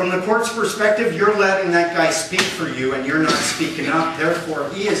 From the court's perspective, you're letting that guy speak for you and you're not speaking up. Therefore,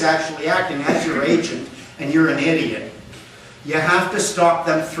 he is actually acting as your agent and you're an idiot. You have to stop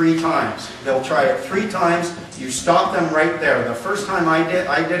them 3 times. They'll try it 3 times. You stop them right there. The first time I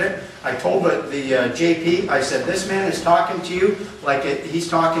did it, I told the JP, I said, this man is talking to you like he's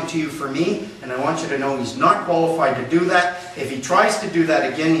talking to you for me, and I want you to know he's not qualified to do that. If he tries to do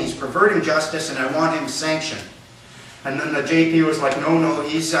that again, he's perverting justice, and I want him sanctioned. And then the JP was like, no,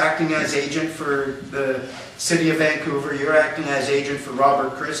 he's acting as agent for the City of Vancouver, you're acting as agent for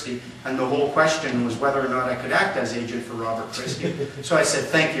Robert Christie, and the whole question was whether or not I could act as agent for Robert Christie. So I said,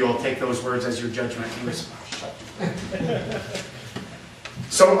 thank you, I'll take those words as your judgment. He was,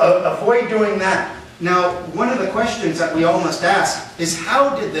 so avoid doing that. Now, one of the questions that we all must ask is,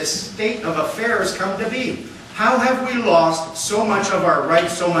 how did this state of affairs come to be? How have we lost so much of our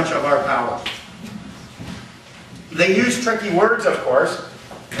rights, so much of our power? They use tricky words, of course.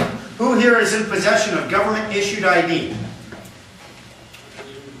 Who here is in possession of government-issued ID?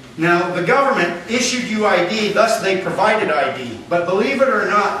 Now, the government issued you ID, thus they provided ID. But believe it or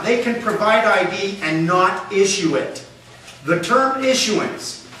not, they can provide ID and not issue it. The term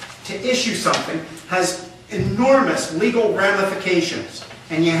issuance, to issue something, has enormous legal ramifications.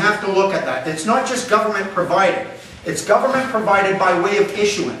 And you have to look at that. It's not just government provided. It's government provided by way of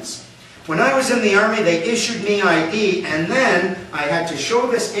issuance. When I was in the Army, they issued me ID, and then I had to show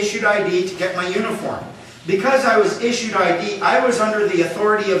this issued ID to get my uniform. Because I was issued ID, I was under the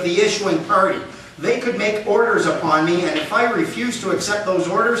authority of the issuing party. They could make orders upon me, and if I refused to accept those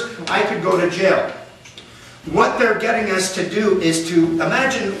orders, I could go to jail. What they're getting us to do is to,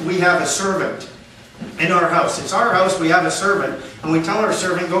 imagine we have a servant in our house. It's our house, we have a servant, and we tell our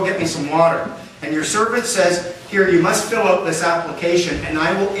servant, go get me some water. And your servant says, here, you must fill out this application, and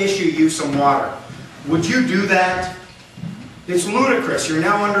I will issue you some water. Would you do that? It's ludicrous. You're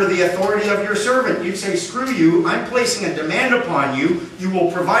now under the authority of your servant. You'd say, screw you, I'm placing a demand upon you. You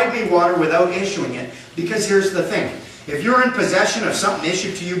will provide me water without issuing it. Because here's the thing. If you're in possession of something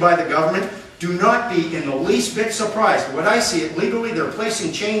issued to you by the government, do not be in the least bit surprised. When I see it legally, they're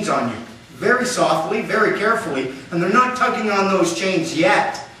placing chains on you. Very softly, very carefully, and they're not tugging on those chains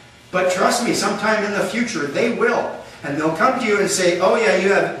yet. But trust me, sometime in the future, they will. And they'll come to you and say, oh yeah,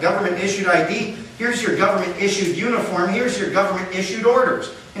 you have government-issued ID. Here's your government-issued uniform. Here's your government-issued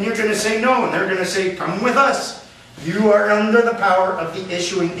orders. And you're going to say no, and they're going to say, come with us. You are under the power of the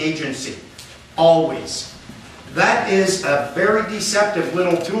issuing agency. Always. That is a very deceptive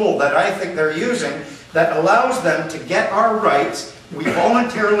little tool that I think they're using that allows them to get our rights. We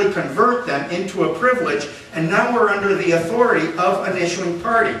voluntarily convert them into a privilege, and now we're under the authority of an issuing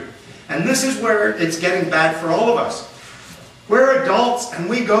party. And this is where it's getting bad for all of us. We're adults, and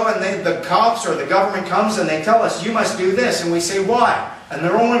we go and the cops or the government comes and they tell us, you must do this, and we say, why? And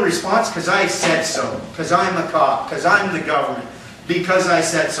their only response, because I said so, because I'm a cop, because I'm the government, because I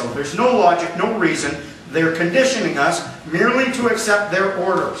said so. There's no logic, no reason. They're conditioning us merely to accept their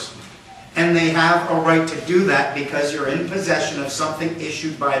orders. And they have a right to do that because you're in possession of something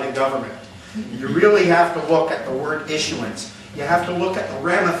issued by the government. You really have to look at the word issuance. You have to look at the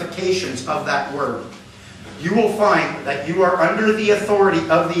ramifications of that word. You will find that you are under the authority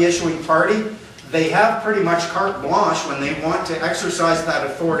of the issuing party. They have pretty much carte blanche when they want to exercise that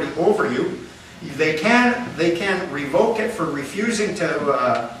authority over you. They can revoke it for refusing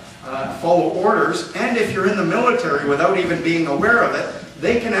to follow orders, and if you're in the military without even being aware of it,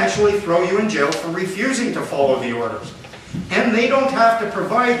 they can actually throw you in jail for refusing to follow the orders. And they don't have to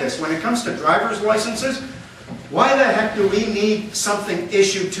provide this. When it comes to driver's licenses, why the heck do we need something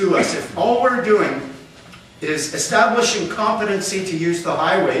issued to us if all we're doing is establishing competency to use the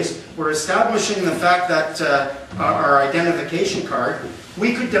highways? We're establishing the fact that our identification card,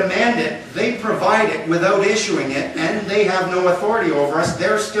 we could demand it, they provide it without issuing it, and they have no authority over us.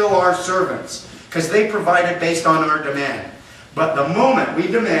 They're still our servants because they provide it based on our demand. But the moment we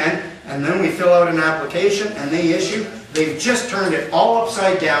demand, and then we fill out an application and they issue, they've just turned it all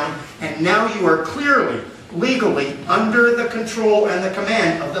upside down, and now you are clearly, legally, under the control and the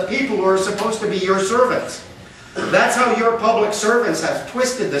command of the people who are supposed to be your servants. That's how your public servants have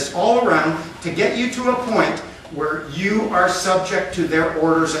twisted this all around to get you to a point where you are subject to their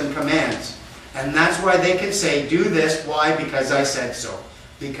orders and commands. And that's why they can say, do this. Why? Because I said so.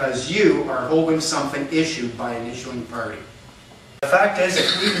 Because you are holding something issued by an issuing party. The fact is,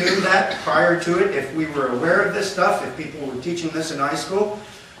 if we knew that prior to it, if we were aware of this stuff, if people were teaching this in high school,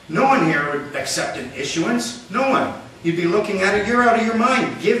 no one here would accept an issuance. No one. You'd be looking at it, you're out of your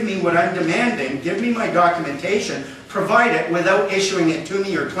mind. Give me what I'm demanding. Give me my documentation. Provide it without issuing it to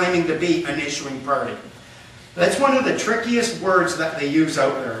me or claiming to be an issuing party. That's one of the trickiest words that they use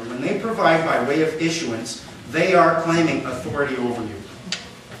out there. When they provide by way of issuance, they are claiming authority over you.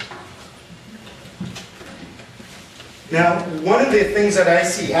 Now, one of the things that I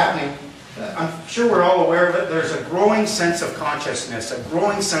see happening, I'm sure we're all aware of it, there's a growing sense of consciousness, a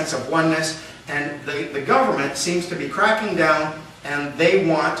growing sense of oneness, and the government seems to be cracking down, and they've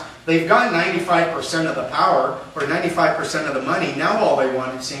got 95% of the power, or 95% of the money. Now all they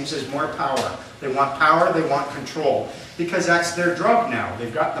want, it seems, is more power. They want power, they want control, because that's their drug now.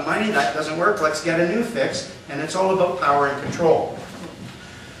 They've got the money, that doesn't work, let's get a new fix, and it's all about power and control.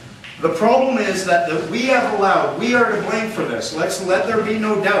 The problem is that we have allowed, we are to blame for this. Let there be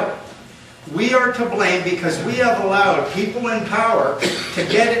no doubt. We are to blame because we have allowed people in power to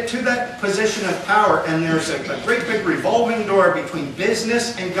get it to that position of power, and there's a great big revolving door between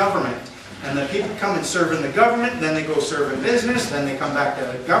business and government. And the people come and serve in the government, then they go serve in business, then they come back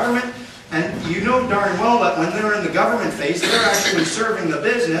to the government. And you know darn well that when they're in the government phase, they're actually serving the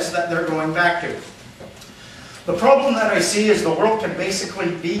business that they're going back to. The problem that I see is the world can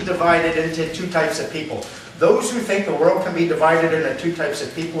basically be divided into two types of people. Those who think the world can be divided into two types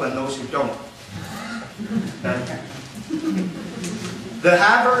of people and those who don't. The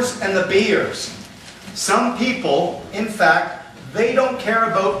havers and the beers. Some people, in fact, they don't care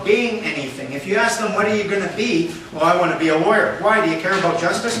about being anything. If you ask them, what are you going to be? Well, I want to be a lawyer. Why? Do you care about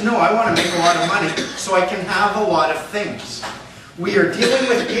justice? No, I want to make a lot of money so I can have a lot of things. We are dealing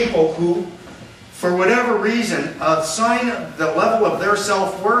with people who, for whatever reason, assign the level of their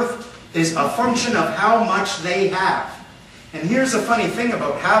self-worth is a function of how much they have. And here's the funny thing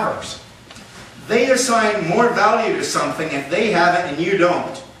about havers. They assign more value to something if they have it and you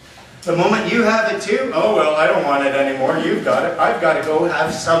don't. The moment you have it too, oh well, I don't want it anymore, you've got it, I've got to go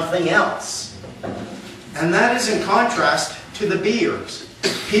have something else. And that is in contrast to the beers.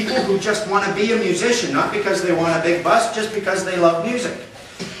 People who just want to be a musician, not because they want a big bus, just because they love music.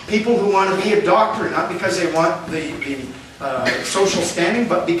 People who want to be a doctor, not because they want the social standing,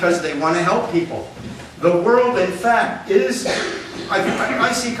 but because they want to help people. The world, in fact, is,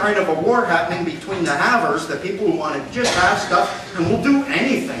 I see kind of a war happening between the havers, the people who want to just have stuff and will do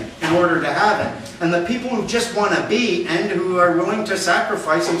anything in order to have it, and the people who just want to be and who are willing to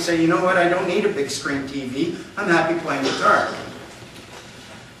sacrifice and say, you know what, I don't need a big screen TV, I'm happy playing guitar.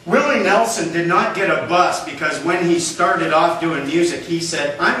 Willie Nelson did not get a bus because when he started off doing music, he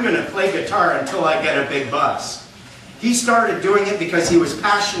said, I'm going to play guitar until I get a big bus. He started doing it because he was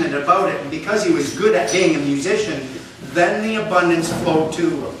passionate about it, and because he was good at being a musician, then the abundance flowed to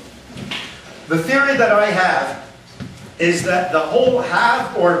him. The theory that I have is that the whole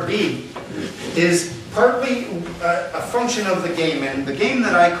have or be is partly a function of the game, and the game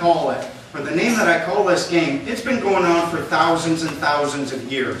that I call it, or the name that I call this game, it's been going on for thousands and thousands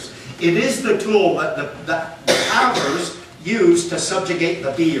of years. It is the tool that the havers use to subjugate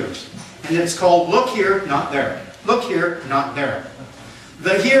the beers. And it's called look here, not there. Look here, not there.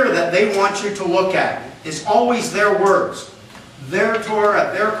 The here that they want you to look at is always their words. Their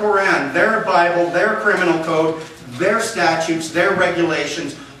Torah, their Quran, their Bible, their criminal code, their statutes, their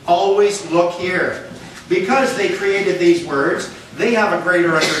regulations. Always look here. Because they created these words, they have a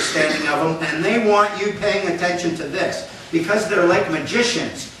greater understanding of them, and they want you paying attention to this. Because they're like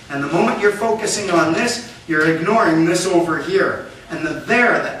magicians. And the moment you're focusing on this, you're ignoring this over here. And the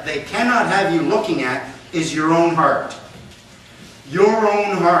there that they cannot have you looking at is your own heart. Your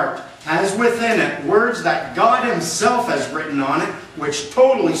own heart has within it words that God Himself has written on it, which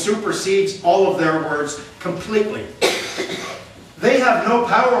totally supersedes all of their words completely. They have no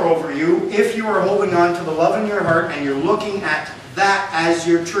power over you if you are holding on to the love in your heart and you're looking at that as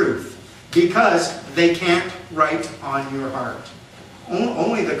your truth, because they can't write on your heart.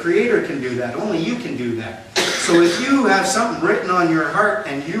 Only the Creator can do that. Only you can do that. So if you have something written on your heart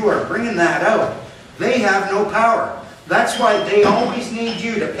and you are bringing that out, they have no power. That's why they always need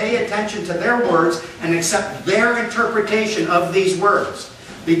you to pay attention to their words and accept their interpretation of these words,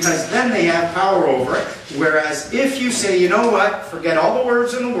 because then they have power over it. Whereas if you say, you know what, forget all the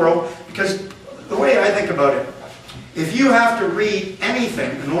words in the world, because the way I think about it, if you have to read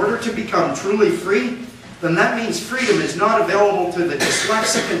anything in order to become truly free, then that means freedom is not available to the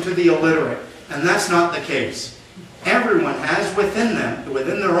dyslexic and to the illiterate. And that's not the case. Everyone has within them,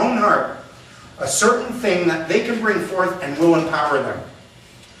 within their own heart, a certain thing that they can bring forth and will empower them.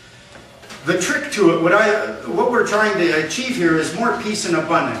 The trick to it, what we're trying to achieve here is more peace and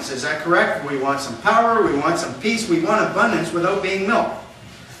abundance. Is that correct? We want some power, we want some peace, we want abundance without being milk.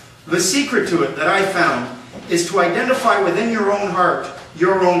 The secret to it that I found is to identify within your own heart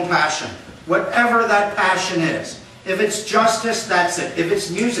your own passion. Whatever that passion is. If it's justice, that's it. If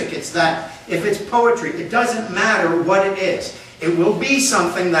it's music, it's that. If it's poetry, it doesn't matter what it is. It will be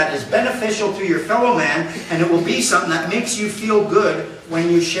something that is beneficial to your fellow man, and it will be something that makes you feel good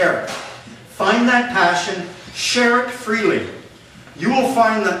when you share it. Find that passion, share it freely. You will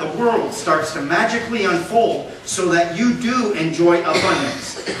find that the world starts to magically unfold so that you do enjoy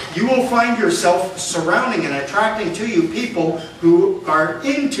abundance. You will find yourself surrounding and attracting to you people who are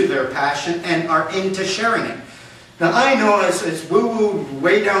into their passion and are into sharing it. Now I know it's woo-woo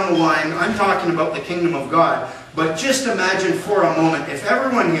way down the line. I'm talking about the kingdom of God. But just imagine for a moment if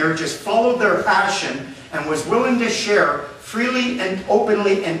everyone here just followed their passion and was willing to share freely and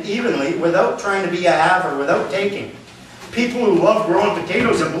openly and evenly without trying to be a haver, without taking. People who love growing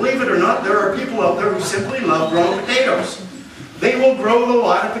potatoes, and believe it or not, there are people out there who simply love growing potatoes. They will grow a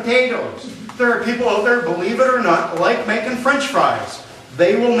lot of potatoes. There are people out there, believe it or not, like making French fries.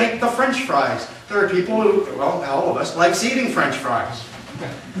 They will make the French fries. There are people who, well, all of us, likes eating French fries.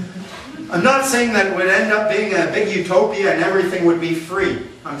 I'm not saying that it would end up being a big utopia and everything would be free.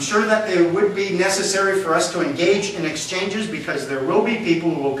 I'm sure that it would be necessary for us to engage in exchanges, because there will be people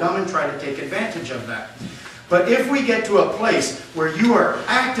who will come and try to take advantage of that. But if we get to a place where you are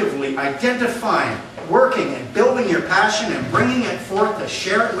actively identifying, working and building your passion and bringing it forth to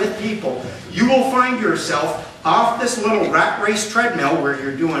share it with people, you will find yourself off this little rat race treadmill where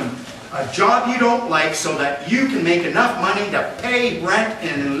you're doing a job you don't like so that you can make enough money to pay rent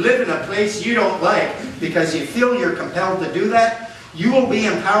and live in a place you don't like because you feel you're compelled to do that. You will be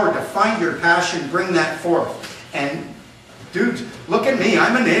empowered to find your passion, bring that forth. And dude, look at me,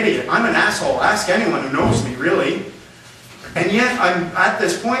 I'm an idiot, I'm an asshole, ask anyone who knows me, really. And yet I'm at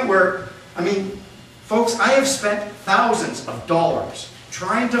this point where, I mean, folks, I have spent thousands of dollars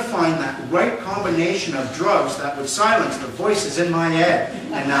trying to find that right combination of drugs that would silence the voices in my head.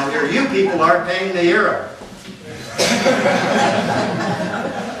 And now here you people are paying the hero.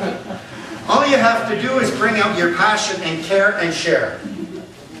 you have to do is bring out your passion and care and share.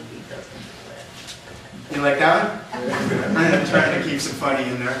 You like that one? I'm trying to keep some funny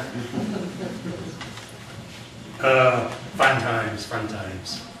in there. Fun times, fun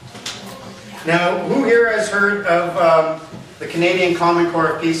times. Now, who here has heard of the Canadian Common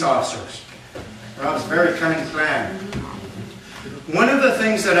Corps of Peace Officers? Well, it's a very cunning plan. One of the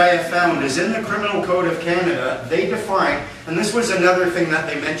things that I have found is in the Criminal Code of Canada, they define, and this was another thing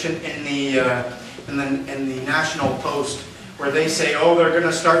that they mentioned in the National Post, where they say, oh, they're going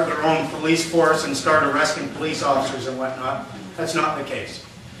to start their own police force and start arresting police officers and whatnot. That's not the case.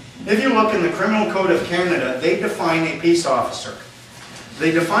 If you look in the Criminal Code of Canada, they define a peace officer.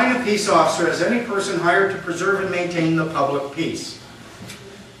 They define a peace officer as any person hired to preserve and maintain the public peace.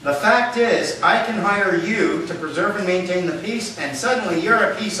 The fact is, I can hire you to preserve and maintain the peace, and suddenly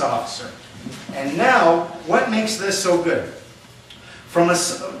you're a peace officer. And now, what makes this so good? From a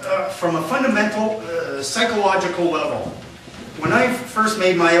fundamental psychological level, when I first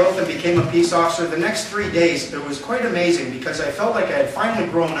made my oath and became a peace officer, the next 3 days, it was quite amazing because I felt like I had finally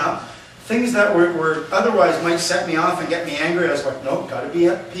grown up. Things that were otherwise might set me off and get me angry, I was like, nope, got to be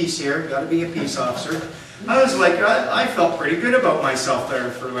at peace here, got to be a peace officer. I was like, I felt pretty good about myself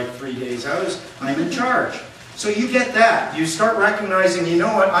there for like 3 days. I'm in charge. So you get that. You start recognizing, you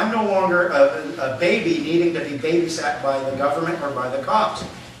know what, I'm no longer a baby needing to be babysat by the government or by the cops.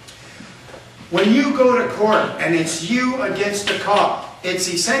 When you go to court and it's you against the cop, it's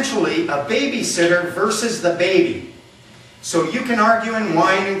essentially a babysitter versus the baby. So you can argue and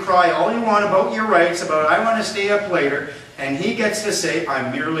whine and cry all you want about your rights, about I want to stay up later, and he gets to say,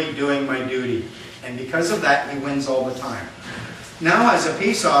 I'm merely doing my duty. And because of that, he wins all the time. Now, as a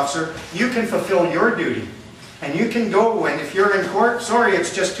peace officer, you can fulfill your duty. And you can go, and if you're in court, sorry,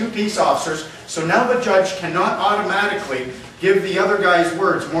 it's just 2 peace officers, so now the judge cannot automatically give the other guy's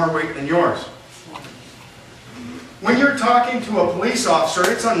words more weight than yours. When you're talking to a police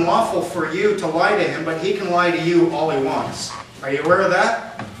officer, it's unlawful for you to lie to him, but he can lie to you all he wants. Are you aware of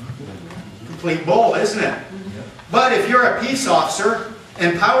that? Complete bull, isn't it? But if you're a peace officer,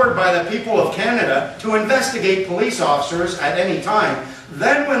 empowered by the people of Canada to investigate police officers at any time,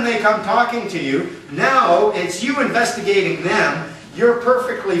 then when they come talking to you, now it's you investigating them. You're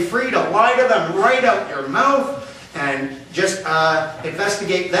perfectly free to lie to them right out your mouth and just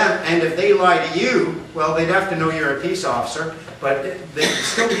investigate them. And if they lie to you, well, they'd have to know you're a peace officer, but they'd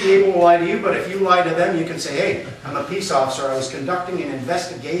still be able to lie to you. But if you lie to them, you can say, hey, I'm a peace officer. I was conducting an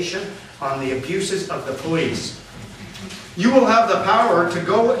investigation on the abuses of the police. You will have the power to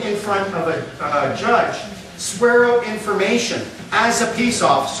go in front of a judge, swear out information as a peace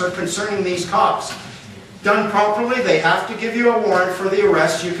officer concerning these cops. Done properly, they have to give you a warrant for the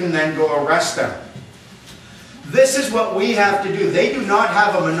arrest. You can then go arrest them. This is what we have to do. They do not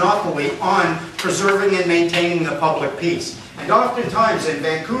have a monopoly on preserving and maintaining the public peace. And oftentimes in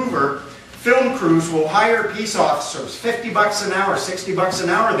Vancouver, film crews will hire peace officers. 50 bucks an hour, 60 bucks an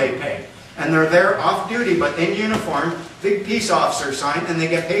hour they pay. And they're there off duty, but in uniform, big peace officer sign, and they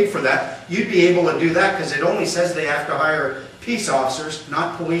get paid for that. You'd be able to do that because it only says they have to hire peace officers,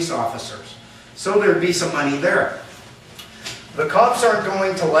 not police officers. So there'd be some money there. The cops aren't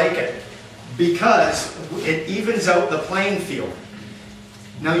going to like it because it evens out the playing field.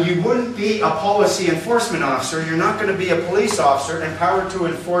 Now, you wouldn't be a policy enforcement officer. You're not going to be a police officer empowered to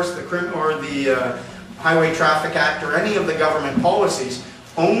enforce the Highway Traffic Act or any of the government policies.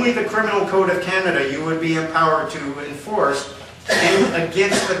 Only the Criminal Code of Canada you would be empowered to enforce and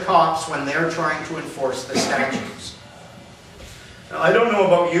against the cops when they're trying to enforce the statutes. Now, I don't know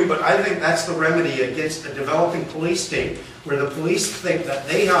about you, but I think that's the remedy against a developing police state where the police think that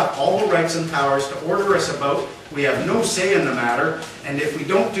they have all the rights and powers to order us about. We have no say in the matter, and if we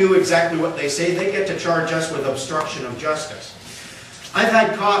don't do exactly what they say, they get to charge us with obstruction of justice. I've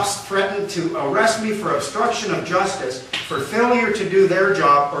had cops threaten to arrest me for obstruction of justice for failure to do their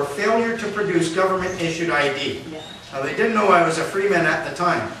job or failure to produce government-issued ID. Now, they didn't know I was a Freeman at the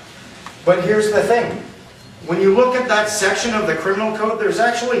time. But here's the thing. When you look at that section of the Criminal Code, there's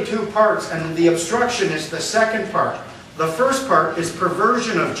actually 2 parts, and the obstruction is the second part. The first part is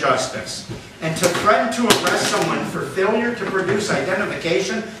perversion of justice. And to threaten to arrest someone for failure to produce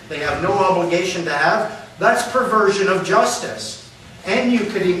identification they have no obligation to have, that's perversion of justice. And you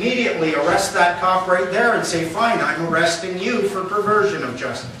could immediately arrest that cop right there and say, fine, I'm arresting you for perversion of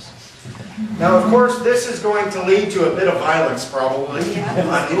justice. Now, of course, this is going to lead to a bit of violence, probably,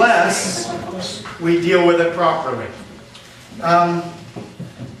 unless we deal with it properly.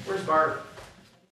 Where's Barb?